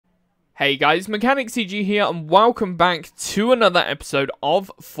Hey guys, Mechanic CG here and welcome back to another episode of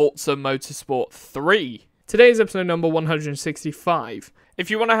Forza Motorsport 3. Today is episode number 165.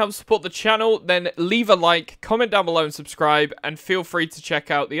 If you want to help support the channel, then leave a like, comment down below and subscribe, and feel free to check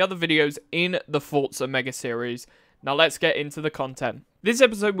out the other videos in the Forza Mega Series. Now let's get into the content. This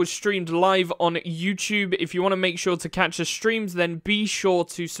episode was streamed live on YouTube. If you want to make sure to catch the streams, then be sure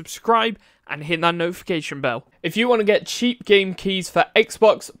to subscribe and hit that notification bell. If you want to get cheap game keys for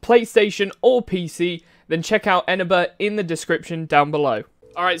Xbox, PlayStation, or PC, then check out Eneba in the description down below.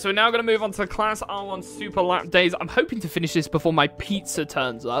 Alright, so we're now going to move on to the Class R1 Super Lap Days. I'm hoping to finish this before my pizza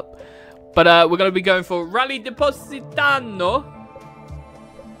turns up. But we're going to be going for Rally di Positano,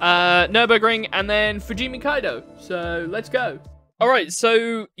 Nurburgring, and then Fujimi Kaido. So, let's go. Alright,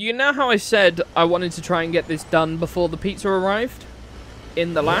 so you know how I said I wanted to try and get this done before the pizza arrived?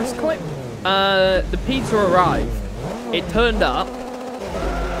 In the last clip? The pizza arrived. It turned up.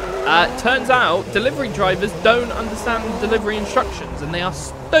 Turns out, delivery drivers don't understand delivery instructions, and they are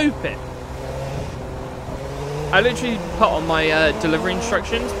stupid. I literally put on my delivery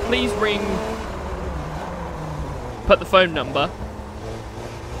instructions, please ring, put the phone number,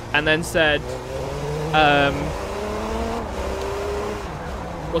 and then said,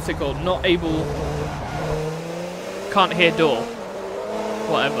 what's it called? Not able, can't hear door.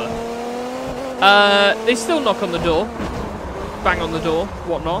 Whatever. They still knock on the door. Bang on the door.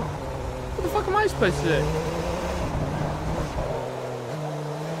 Whatnot. What the fuck am I supposed to do?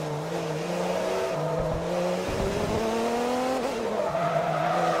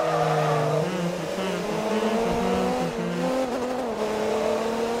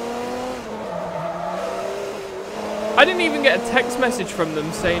 I didn't even get a text message from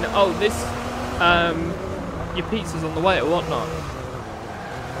them saying, oh, this, your pizza's on the way or whatnot.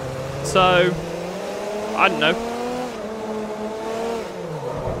 So, I don't know.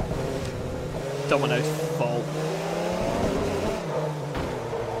 Domino's fault.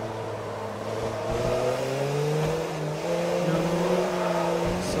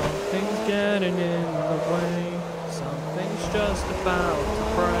 Something's getting in the way. Something's just about to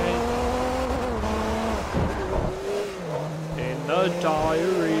break. In the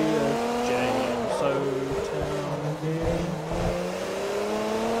diary of James O'Toole.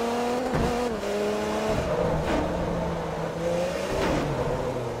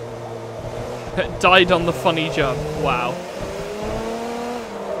 Died on the funny jump. Wow.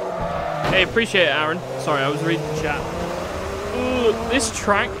 Hey, appreciate it, Aaron. Sorry, I was reading the chat. This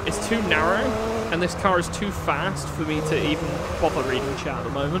track is too narrow, and this car is too fast for me to even bother reading chat at the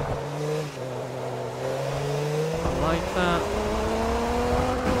moment. I like that.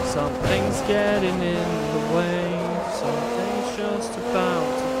 Something's getting in the way. Something's just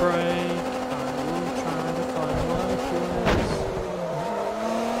about to break. I will try to find my place.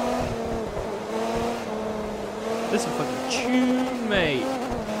 This is a fucking tune, mate.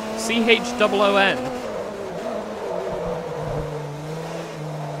 CHOON.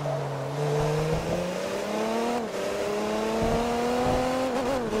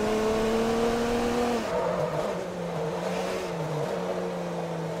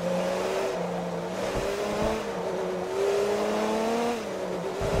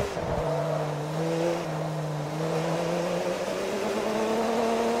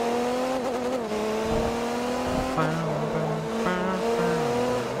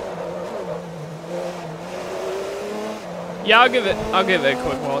 Yeah, I'll give it a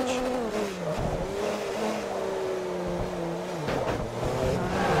quick watch.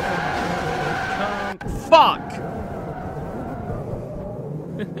 Fuck!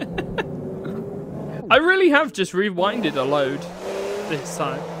 I really have just rewinded a load this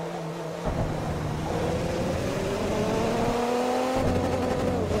time.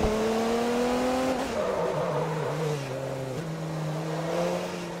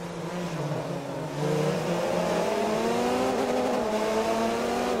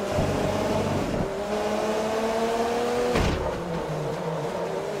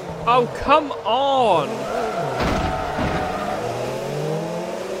 Oh, come on!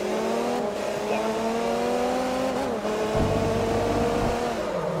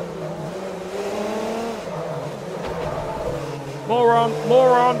 Moron!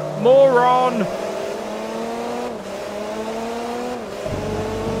 Moron! Moron!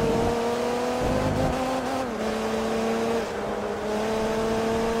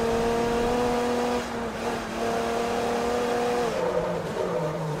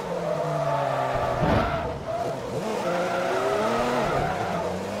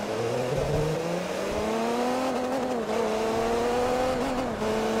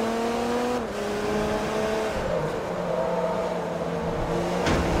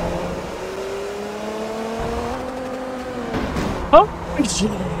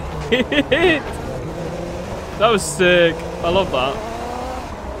 Shit! That was sick. I love that.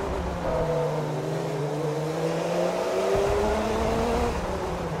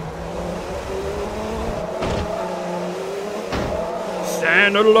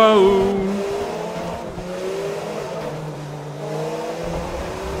 Stand alone.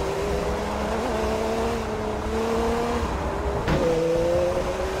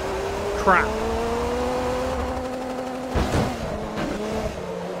 Crap.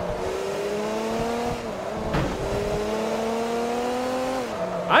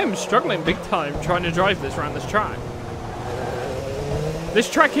 I'm struggling big time trying to drive this around this track. This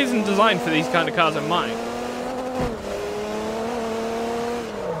track isn't designed for these kind of cars in mind.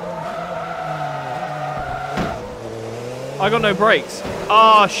 I got no brakes.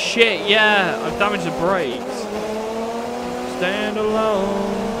 Oh shit, yeah, I've damaged the brakes. Stand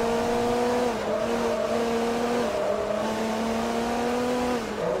alone.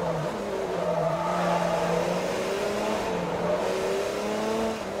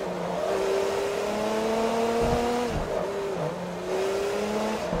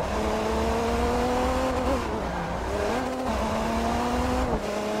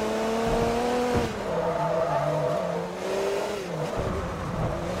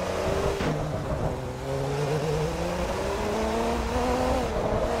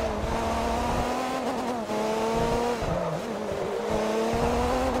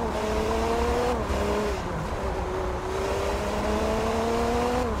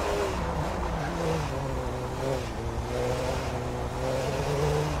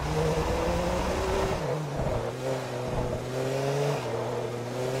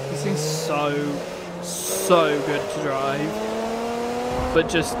 This thing's so good to drive, but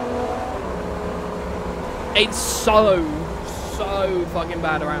just it's so fucking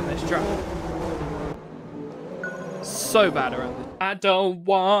bad around this track. So bad around this. I don't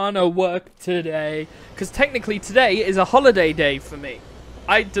wanna work today, because technically today is a holiday day for me.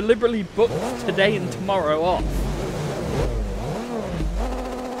 I deliberately booked today and tomorrow off.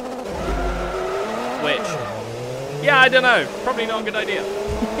 Which, yeah, I don't know. Probably not a good idea.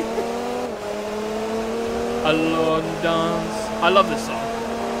 Alone dance. I love this song.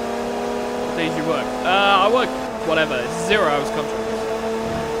 What days do you work? I work whatever. It's 0 hours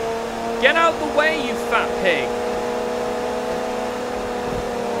contract. Get out the way, you fat pig.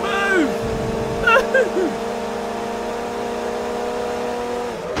 Move! Move!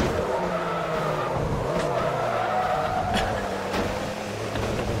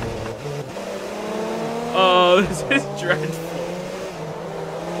 Oh, this is dreadful.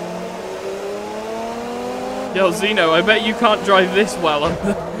 Yo, Zeno, I bet you can't drive this well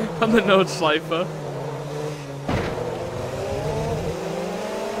on the Nordschleife.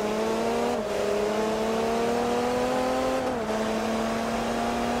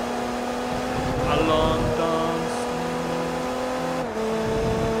 Alone dance.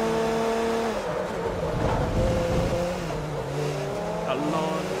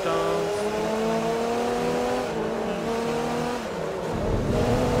 Alone dance.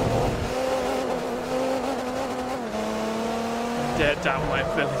 Dead down my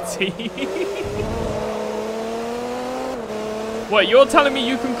ability. What, you're telling me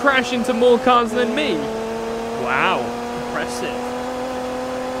you can crash into more cars than me? Wow, impressive.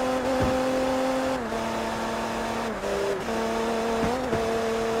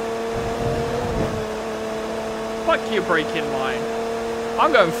 Fuck your braking line.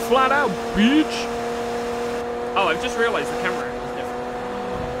 I'm going flat out, bitch. Oh, I've just realised the camera angle is different.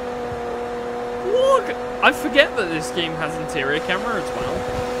 Look! I forget that this game has interior camera as well.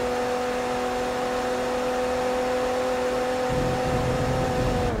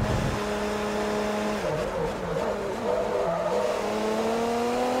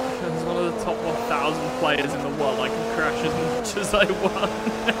 As one of the top 1,000 players in the world, I can crash as much as I want.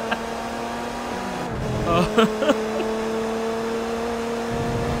 Oh.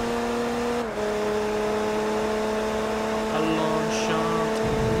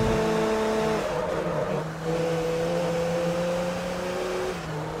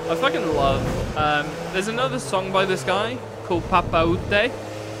 I fucking love, there's another song by this guy called Papa Ute.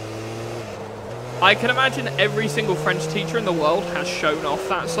 I can imagine every single French teacher in the world has shown off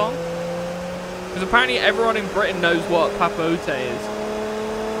that song. Because apparently everyone in Britain knows what Papa Ute is.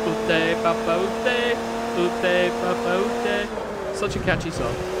 Ute, Papa Ute, Ute, Papa Ute. Such a catchy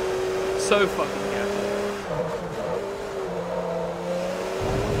song. So fucking catchy.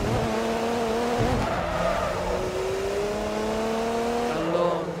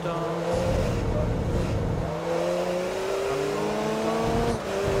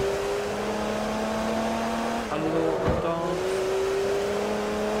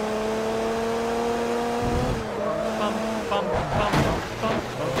 bum, bum, bum,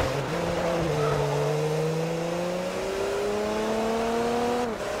 bum.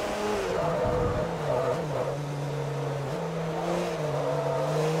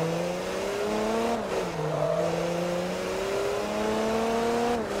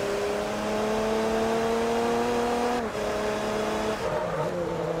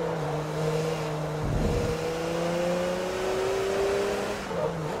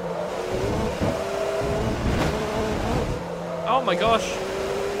 Oh my gosh.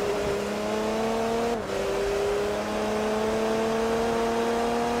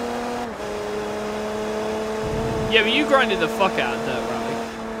 Yeah, but you grinded the fuck out of Dirt Rally.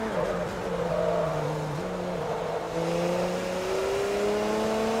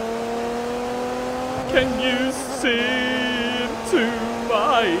 Can you see into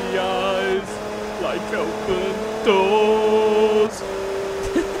my eyes like open doors?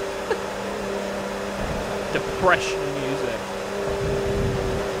 Depression music.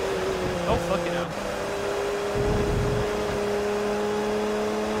 Oh, fucking hell.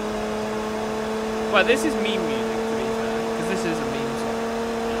 Well, this is meme music, to be fair, because this is a meme song.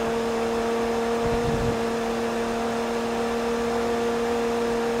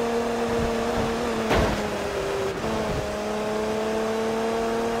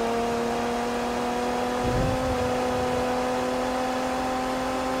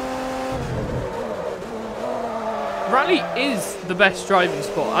 Rally is the best driving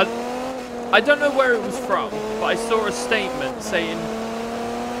sport. I don't know where it was from, but I saw a statement saying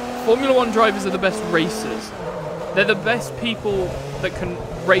Formula 1 drivers are the best racers. They're the best people that can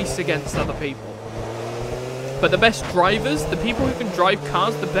race against other people. But the best drivers, the people who can drive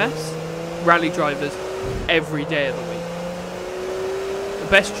cars the best, rally drivers every day of the week. The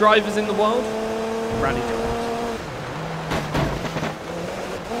best drivers in the world, rally drivers.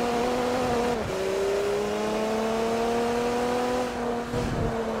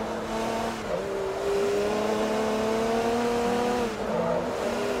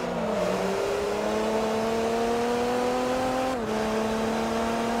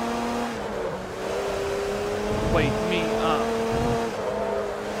 Wake me up.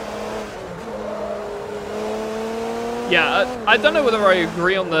 Yeah, I don't know whether I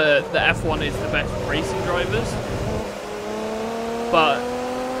agree on the F1 is the best racing drivers, but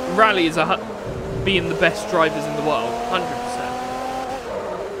Rally is being the best drivers in the world, 100%.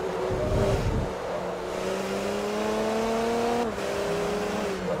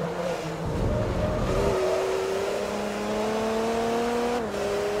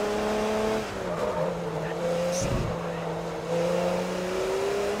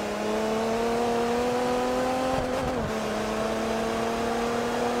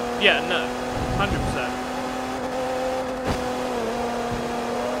 Yeah, no, 100%.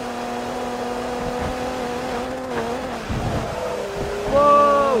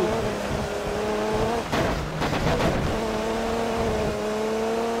 Whoa!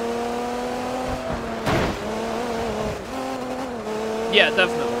 Yeah,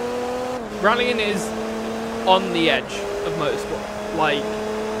 definitely. Rallying is on the edge of motorsport. Like,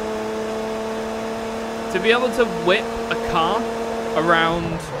 to be able to whip a car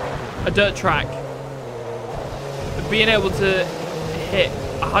around a dirt track, being able to hit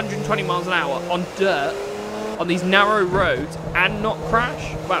 120 miles an hour on dirt on these narrow roads and not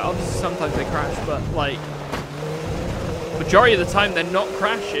crash. Well, obviously sometimes they crash, but like majority of the time they're not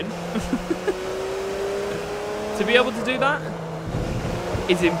crashing. To be able to do that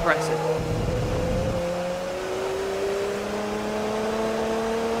is impressive.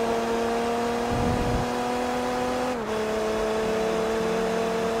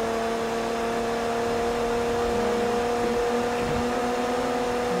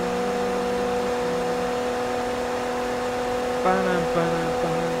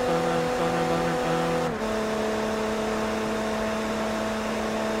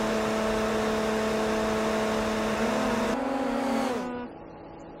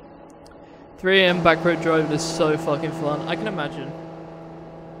 .3 AM back road driving is so fucking fun. I can imagine.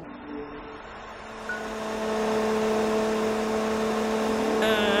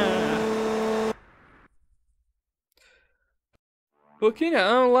 Fucking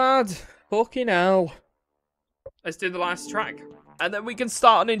hell, lad. Fucking hell. Let's do the last track, and then we can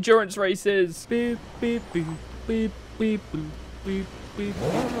start on endurance races. Beep, beep, beep, beep, beep, beep, beep, beep,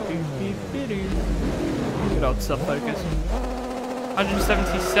 beep, beep, beep. Good old sub-focus.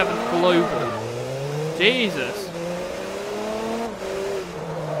 177th global. Jesus.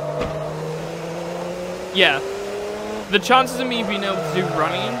 Yeah. The chances of me being able to do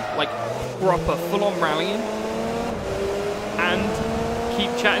rallying, like proper full-on rallying, and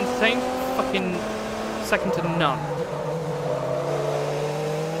keep chat entertained, fucking second to none.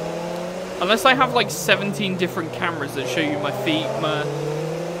 Unless I have like 17 different cameras that show you my feet, my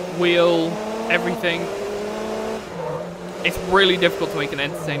wheel, everything. It's really difficult to make an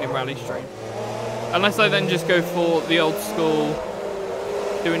entertaining rally stream. Unless I then just go for the old school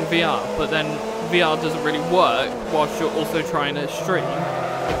doing VR, but then VR doesn't really work whilst you're also trying to stream.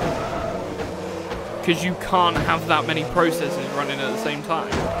 Because you can't have that many processes running at the same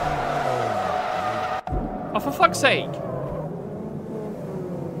time. Oh, for fuck's sake.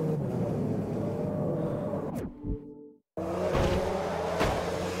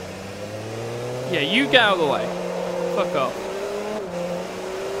 Yeah, you get out of the way. Fuck off.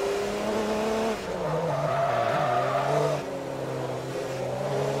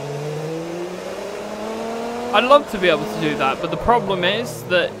 I'd love to be able to do that, but the problem is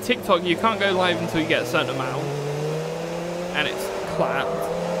that TikTok, you can't go live until you get a certain amount. And it's clapped.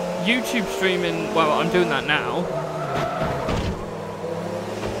 YouTube streaming, well, I'm doing that now.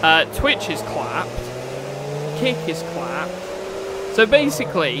 Twitch is clapped. Kick is clapped. So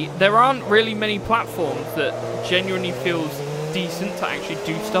basically, there aren't really many platforms that genuinely feels decent to actually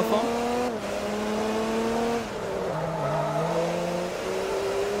do stuff on.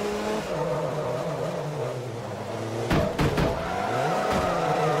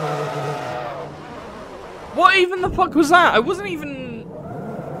 What even the fuck was that? I wasn't even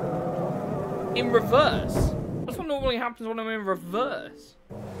in reverse. That's what normally happens when I'm in reverse.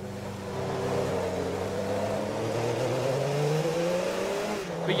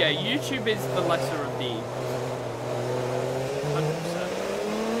 But yeah, YouTube is the lesser of the evils. 100%.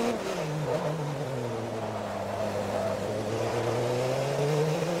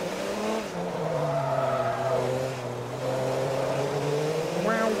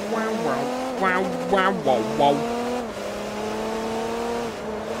 Wow, wow, wow. Wow, wow, wow, wow.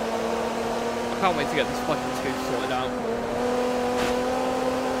 I can't wait to get this fucking scoop sorted out.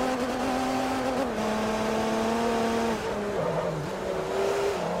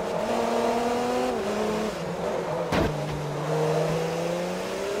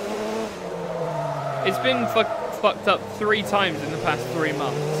 It's been fucked up 3 times in the past 3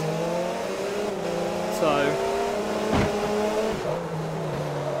 months. So...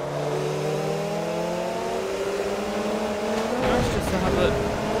 to have a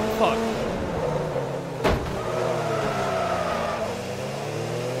fuck.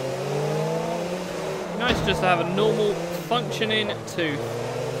 Nice just to have a normal functioning tooth.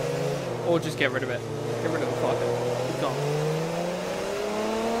 Or just get rid of it. Get rid of the fucker. It's gone.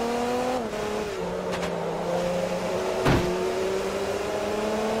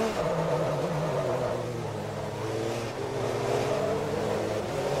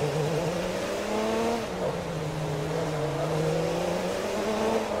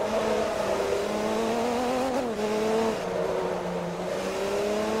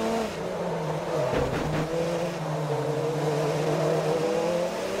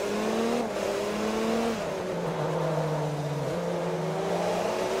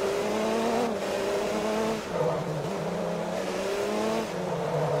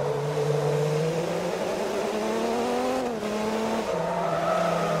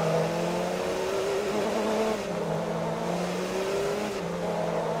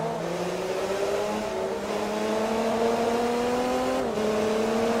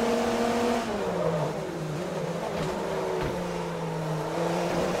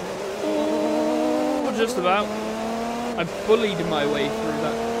 Just about. I bullied my way through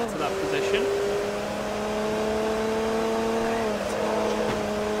that to that position.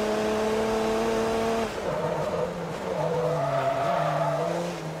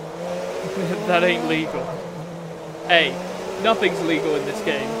 That ain't legal. Hey, nothing's legal in this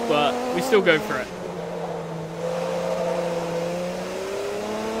game, but we still go for it.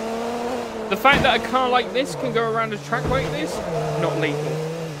 The fact that a car like this can go around a track like this, not legal.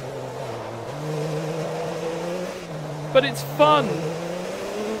 But it's fun.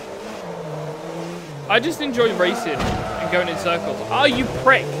 I just enjoy racing and going in circles. Oh, you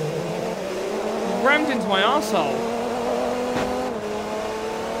prick. You rammed into my arsehole.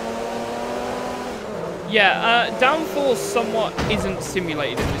 Yeah, downforce somewhat isn't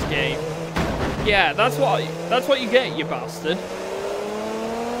simulated in this game. Yeah, that's what you get, you bastard.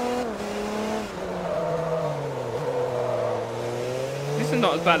 This is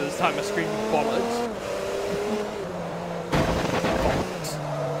not as bad as the time I screamed bollocks.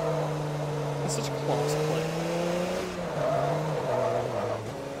 Such a class play.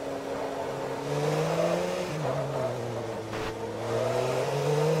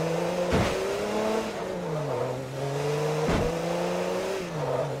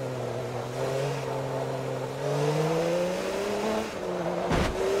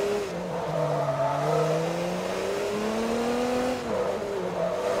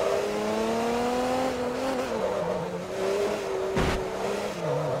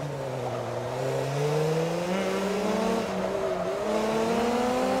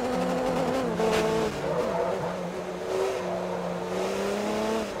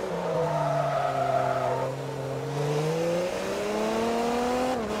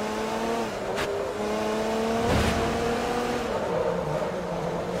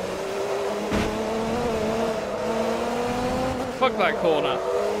 that corner.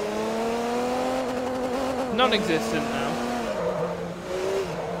 Non-existent now.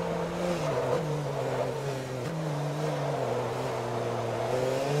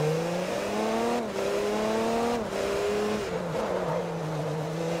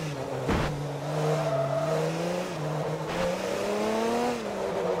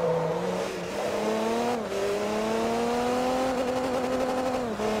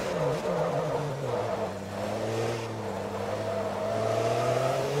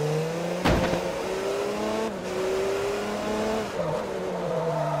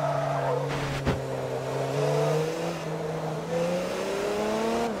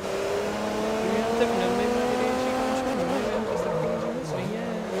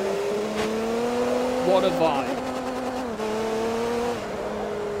 What a vibe.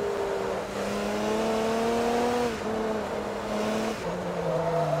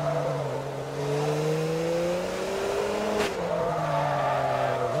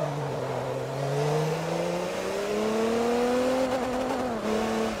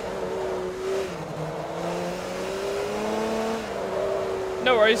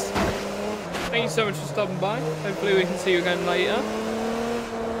 No worries. Thank you so much for stopping by. Hopefully we can see you again later.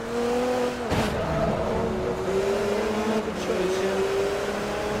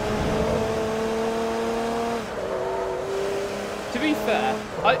 To be fair,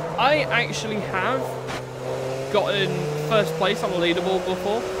 I actually have gotten first place on the leaderboard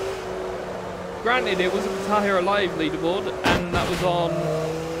before. Granted, it was a Guitar Hero Live leaderboard, and that was on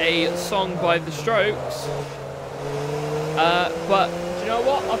a song by The Strokes. But do you know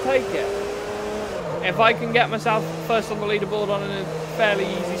what? I'll take it. If I can get myself first on the leaderboard on a fairly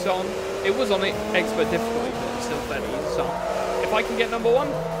easy song, it was on expert difficulty, but it's still a fairly easy song. If I can get number one,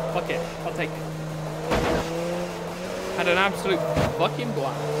 fuck it, I'll take it. Had an absolute fucking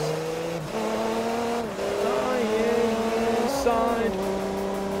blast. Dying inside.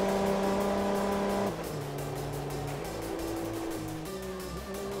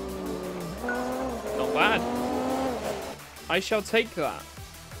 Not bad. I shall take that.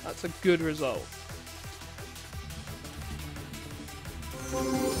 That's a good result.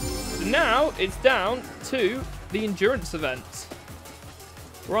 So now it's down to the endurance events.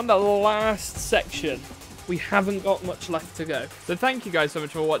 We're on the last section. We haven't got much left to go. So thank you guys so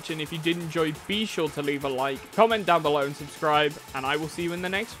much for watching. If you did enjoy, be sure to leave a like, comment down below and subscribe, and I will see you in the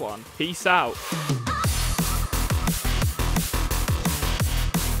next one. Peace out.